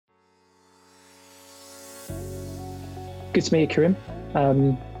good to meet you, Karim,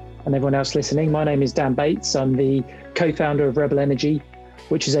 and everyone else listening. My name is Dan Bates. I'm the co-founder of Rebel Energy,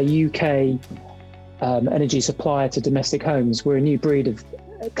 which is a UK energy supplier to domestic homes. We're a new breed of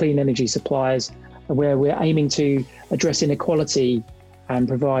clean energy suppliers, where we're aiming to address inequality and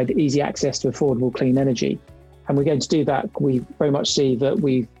provide easy access to affordable clean energy. And we're going to do that. We very much see that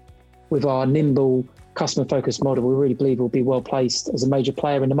with our nimble, customer-focused model, we really believe we'll be well placed as a major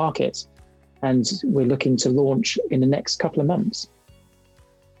player in the market. And we're looking to launch in the next couple of months.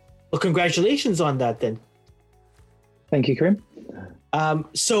 Well, congratulations on that then. Thank you, Karim.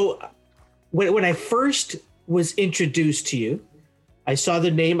 So when I first was introduced to you, I saw the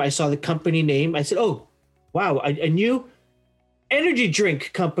name, I saw the company name. I said, oh, wow, a new energy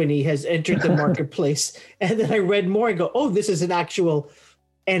drink company has entered the marketplace. And then I read more and go, oh, this is an actual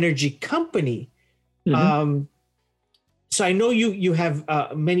energy company. Mm-hmm. So I know you have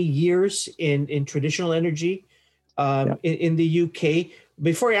many years in traditional energy in the UK.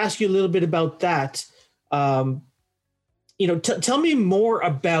 Before I ask you a little bit about that, tell me more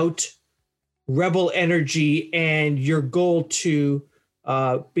about Rebel Energy and your goal to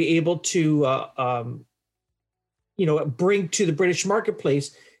be able to bring to the British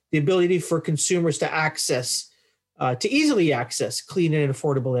marketplace the ability for consumers to easily access clean and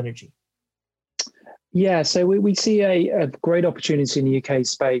affordable energy. Yeah, so we see a great opportunity in the UK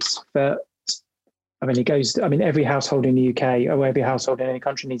space. Every household in the UK or every household in any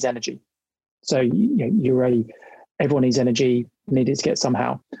country needs energy. So everyone needs energy, needed to get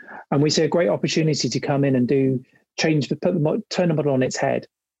somehow. And we see a great opportunity to come in and turn the model on its head.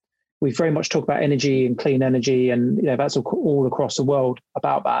 We very much talk about energy and clean energy, and that's all across the world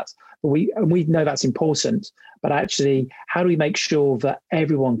about that. But we know that's important, but actually, how do we make sure that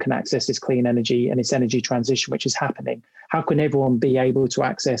everyone can access this clean energy and this energy transition, which is happening? How can everyone be able to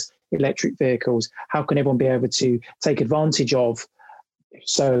access electric vehicles? How can everyone be able to take advantage of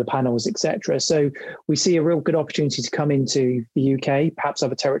solar panels, etc.? So we see a real good opportunity to come into the UK, perhaps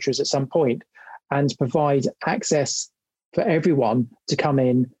other territories at some point, and provide access for everyone to come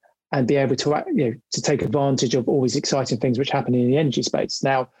in and be able to take advantage of all these exciting things which happen in the energy space.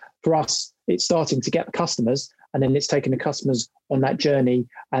 Now, for us, it's starting to get the customers, and then it's taking the customers on that journey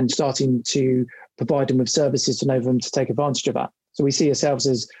and starting to provide them with services to enable them to take advantage of that. So we see ourselves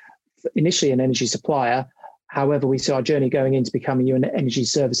as initially an energy supplier. However, we see our journey going into becoming an energy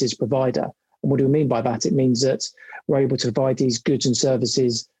services provider. And what do we mean by that? It means that we're able to provide these goods and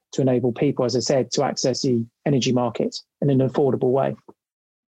services to enable people, as I said, to access the energy market in an affordable way.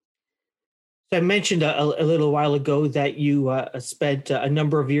 I mentioned a little while ago that you spent a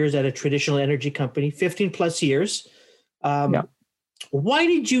number of years at a traditional energy company, 15 plus years. Why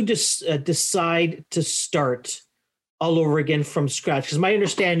did you decide to start all over again from scratch? Because my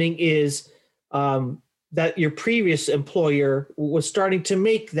understanding is that your previous employer was starting to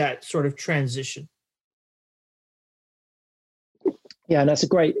make that sort of transition. Yeah, and that's a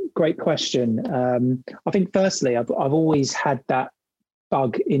great question. I think firstly, I've always had that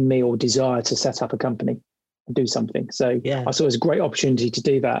bug in me or desire to set up a company and do something. So I saw it as a great opportunity to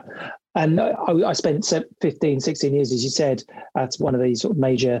do that. And I spent 15, 16 years, as you said, at one of these sort of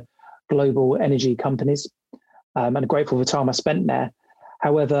major global energy companies. And I'm grateful for the time I spent there.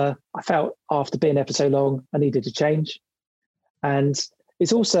 However, I felt after being there for so long, I needed a change. And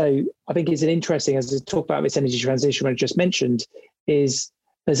it's also, I think it's an interesting, as I talk about this energy transition, what I just mentioned, is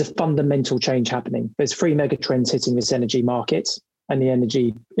there's a fundamental change happening. There's 3 mega trends hitting this energy market and the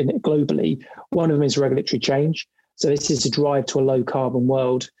energy in it globally. One of them is regulatory change. So this is a drive to a low carbon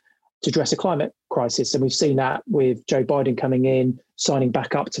world to address a climate crisis. And we've seen that with Joe Biden coming in, signing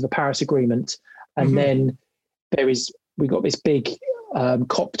back up to the Paris Agreement. And then we got this big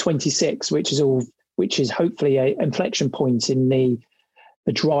COP26, which is hopefully a inflection point in the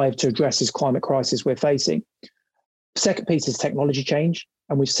drive to address this climate crisis we're facing. The second piece is technology change.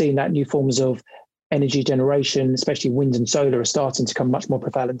 And we've seen that new forms of energy generation, especially wind and solar, are starting to become much more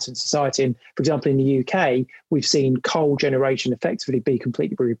prevalent in society. And for example, in the UK, we've seen coal generation effectively be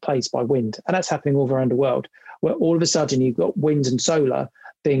completely replaced by wind. And that's happening all around the world, where all of a sudden you've got wind and solar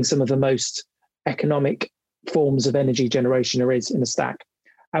being some of the most economic forms of energy generation there is in a stack.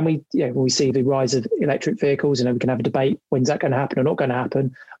 And we see the rise of electric vehicles, we can have a debate, when's that going to happen or not going to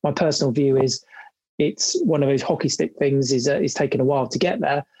happen. My personal view is it's one of those hockey stick things, is taking a while to get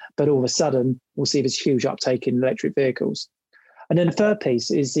there, but all of a sudden we'll see this huge uptake in electric vehicles. And then the third piece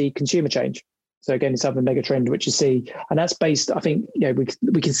is the consumer change. So again, it's another mega trend, which you see, and that's based, I think,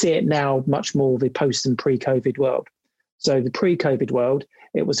 we can see it now much more the post and pre-COVID world. So the pre-COVID world,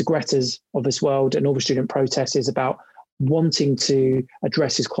 it was the Gretas of this world and all the student protests about wanting to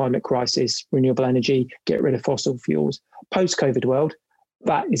address this climate crisis, renewable energy, get rid of fossil fuels. post-COVID world,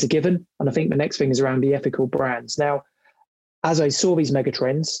 that is a given. And I think the next thing is around the ethical brands. Now, as I saw these mega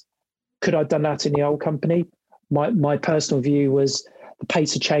trends, could I have done that in the old company? My personal view was the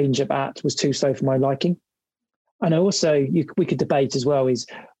pace of change at that was too slow for my liking. And also, we could debate as well is,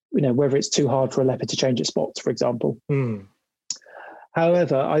 whether it's too hard for a leopard to change its spots, for example.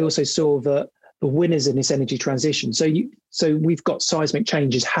 However, I also saw that the winners in this energy transition. So we've got seismic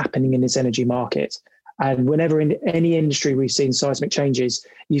changes happening in this energy market. And whenever in any industry we've seen seismic changes,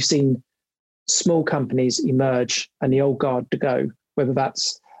 you've seen small companies emerge and the old guard to go, whether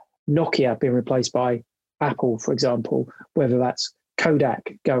that's Nokia being replaced by Apple, for example, whether that's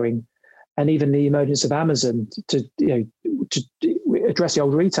Kodak going, and even the emergence of Amazon to address the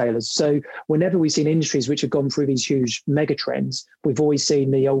old retailers. So whenever we've seen industries which have gone through these huge mega trends, we've always seen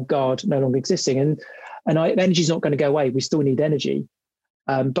the old guard no longer existing. And energy is not going to go away. We still need energy.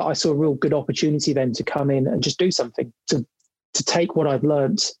 But I saw a real good opportunity then to come in and just do something, to take what I've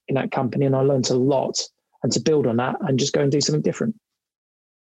learned in that company, and I learned a lot, and to build on that and just go and do something different.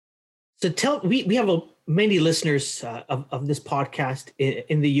 So we have many listeners of this podcast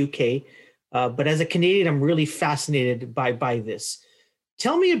in the UK, but as a Canadian, I'm really fascinated by this.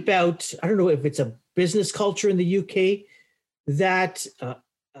 Tell me about, I don't know if it's a business culture in the UK that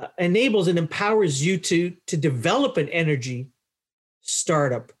enables and empowers you to develop an energy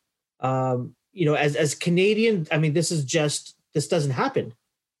startup. As Canadian, I mean, this doesn't happen.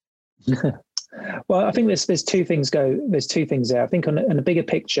 Well, I think there's two things there. I think on a bigger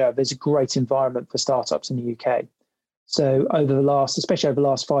picture, there's a great environment for startups in the UK. So especially over the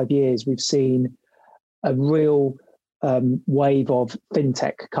last 5 years, we've seen a real wave of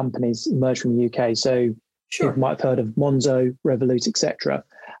fintech companies emerge from the UK. So people might have heard of Monzo, Revolut, etc.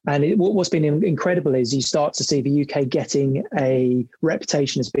 And what's been incredible is you start to see the UK getting a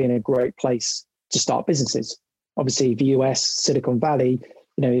reputation as being a great place to start businesses. Obviously, the US, Silicon Valley,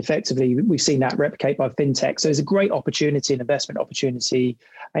 effectively, we've seen that replicate by fintech. So there's a great opportunity, an investment opportunity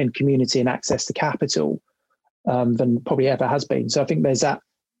and community and access to capital than probably ever has been. So I think there's that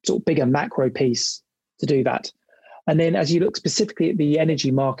sort of bigger macro piece to do that. And then as you look specifically at the energy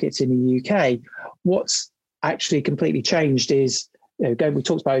markets in the UK, what's actually completely changed is, again, we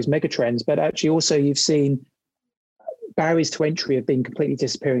talked about those mega trends, but actually also you've seen barriers to entry have been completely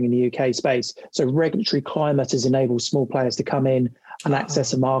disappearing in the UK space. So regulatory climate has enabled small players to come in and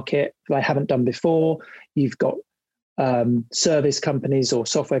access a market they haven't done before. You've got service companies or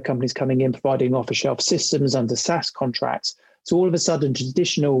software companies coming in, providing off-the-shelf systems under SaaS contracts. So all of a sudden,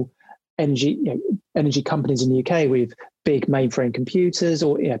 traditional energy companies in the UK with big mainframe computers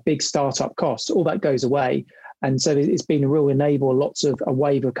or big startup costs, all that goes away. And so it's been a real enable, a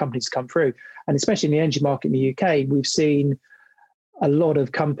wave of companies come through. And especially in the energy market in the UK, we've seen a lot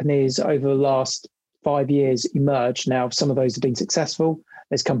of companies over the last 5 years emerge. Now, some of those have been successful.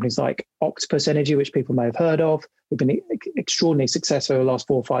 There's companies like Octopus Energy, which people may have heard of. We've been extraordinarily successful over the last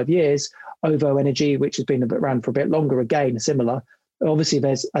 4 or 5 years. OVO Energy, which has been around for a bit longer, again, similar. Obviously,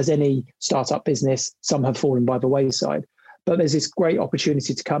 as any startup business, some have fallen by the wayside. But there's this great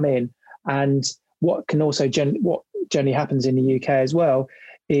opportunity to come in. And what can also what generally happens in the UK as well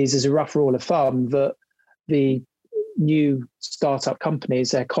is, as a rough rule of thumb, that the new startup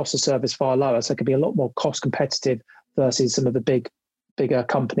companies, their cost of service far lower, so it can be a lot more cost competitive versus some of the bigger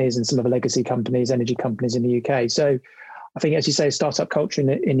companies and some of the legacy companies, energy companies in the UK. So I think, as you say, startup culture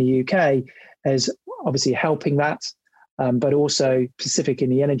in the UK is obviously helping that, but also specific in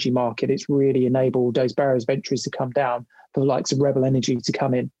the energy market, it's really enabled those barriers of entries to come down for the likes of Rebel Energy to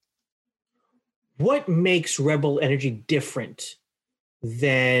come in. What makes Rebel Energy different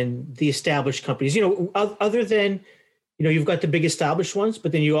than the established companies? Other than, you've got the big established ones,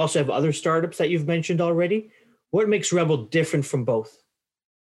 but then you also have other startups that you've mentioned already. What makes Rebel different from both?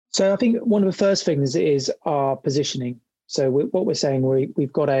 So I think one of the first things is our positioning. So what we're saying,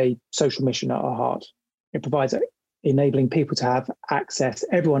 we've got a social mission at our heart. It provides enabling people to have access,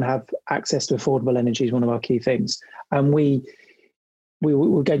 everyone have access to affordable energy is one of our key things. And we're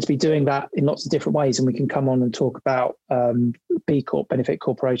going to be doing that in lots of different ways, and we can come on and talk about B Corp, Benefit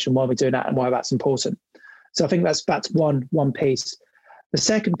Corporation, why we're doing that and why that's important. So I think that's one piece. The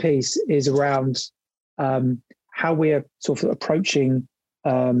second piece is around how we're sort of approaching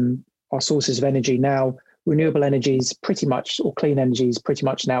our sources of energy now. Renewable energies pretty much, or clean energies pretty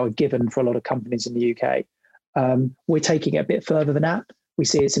much now a given for a lot of companies in the UK. We're taking it a bit further than that. We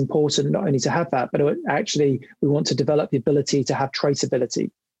see it's important not only to have that, but actually we want to develop the ability to have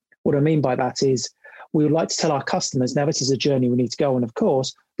traceability. What I mean by that is we would like to tell our customers, now this is a journey we need to go on, of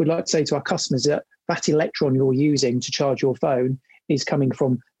course, we'd like to say to our customers that that electron you're using to charge your phone is coming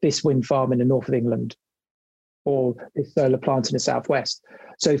from this wind farm in the north of England. or this solar plant in the southwest.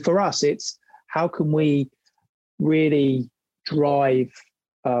 So for us, it's how can we really drive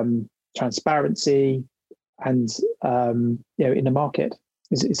transparency and in the market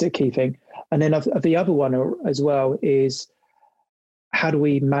is a key thing. And then the other one as well is how do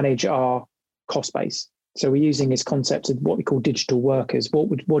we manage our cost base? So we're using this concept of what we call digital workers.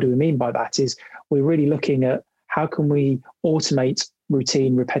 What do we mean by that? Is we're really looking at how can we automate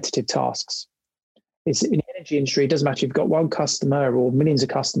routine, repetitive tasks. It's in the energy industry, it doesn't matter if you've got one customer or millions of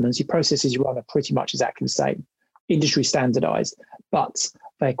customers, your processes you run are pretty much exactly the same, industry standardized, but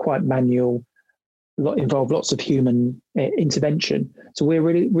they're quite manual, involve lots of human intervention. So we're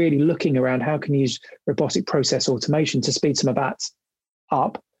really, really looking around how can you use robotic process automation to speed some of that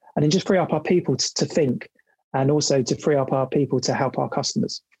up, and then just free up our people to think, and also to free up our people to help our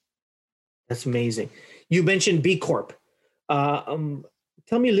customers. That's amazing. You mentioned B Corp.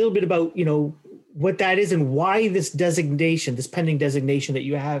 Tell me a little bit about, what that is and why this designation, this pending designation that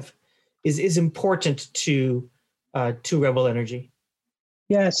you have is important to Rebel Energy.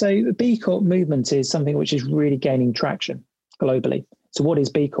 Yeah, so the B Corp movement is something which is really gaining traction globally. So what is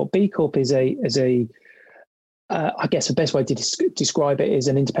B Corp? B Corp is I guess the best way to describe it is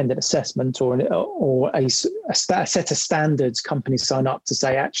an independent assessment or a set of standards companies sign up to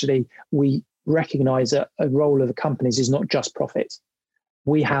say, actually, we recognize that a role of the companies is not just profit.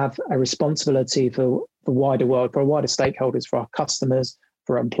 We have a responsibility for the wider world, for our wider stakeholders, for our customers,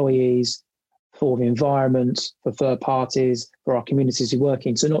 for our employees, for the environment, for third parties, for our communities we work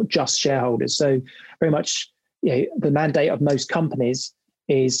in. So not just shareholders. So very much the mandate of most companies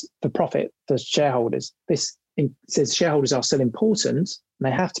is for profit for shareholders. This says shareholders are still important, and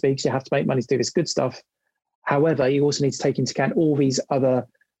they have to be, because you have to make money to do this good stuff. However, you also need to take into account all these other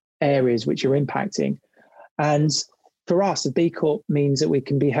areas which are impacting. And for us, the B Corp means that we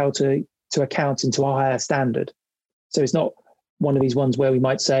can be held to account and to a higher standard. So it's not one of these ones where we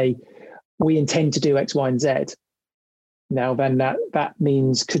might say, we intend to do X, Y, and Z. Now, then that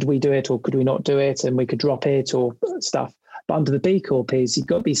means, could we do it or could we not do it? And we could drop it or stuff. But under the B Corp is you've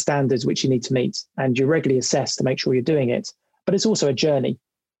got these standards which you need to meet, and you're regularly assessed to make sure you're doing it. But it's also a journey.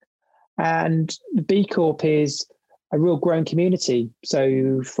 And the B Corp is a real growing community.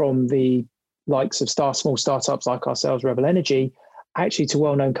 So from the likes of small startups like ourselves, Rebel Energy, actually to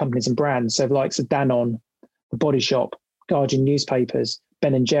well-known companies and brands. So the likes of Danone, The Body Shop, Guardian Newspapers,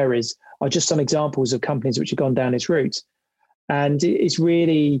 Ben & Jerry's are just some examples of companies which have gone down this route. And it's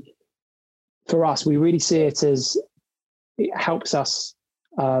really, for us, we really see it as it helps us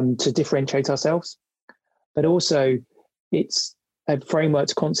to differentiate ourselves, but also it's a framework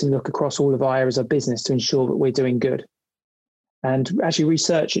to constantly look across all of our areas of business to ensure that we're doing good. And actually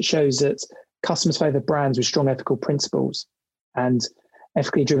research, it shows that customers favour brands with strong ethical principles, and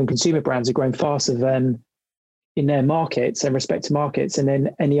ethically driven consumer brands are growing faster than in their markets and respective markets and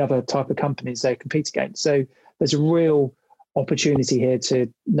then any other type of companies they compete against. So there's a real opportunity here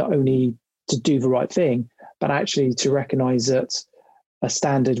to not only to do the right thing, but actually to recognise that a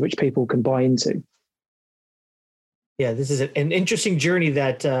standard which people can buy into. Yeah, this is an interesting journey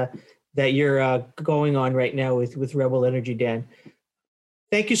that you're going on right now with Rebel Energy, Dan.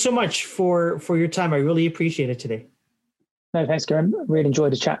 Thank you so much for your time. I really appreciate it today. No, thanks, Karen. Really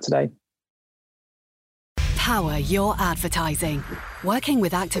enjoyed the chat today. Power your advertising. Working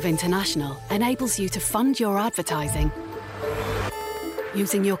with Active International enables you to fund your advertising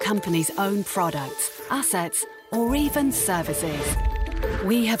using your company's own products, assets, or even services.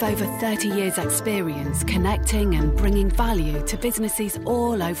 We have over 30 years' experience connecting and bringing value to businesses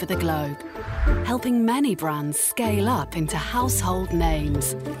all over the globe, helping many brands scale up into household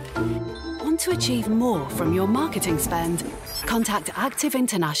names. Want to achieve more from your marketing spend? Contact Active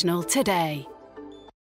International today.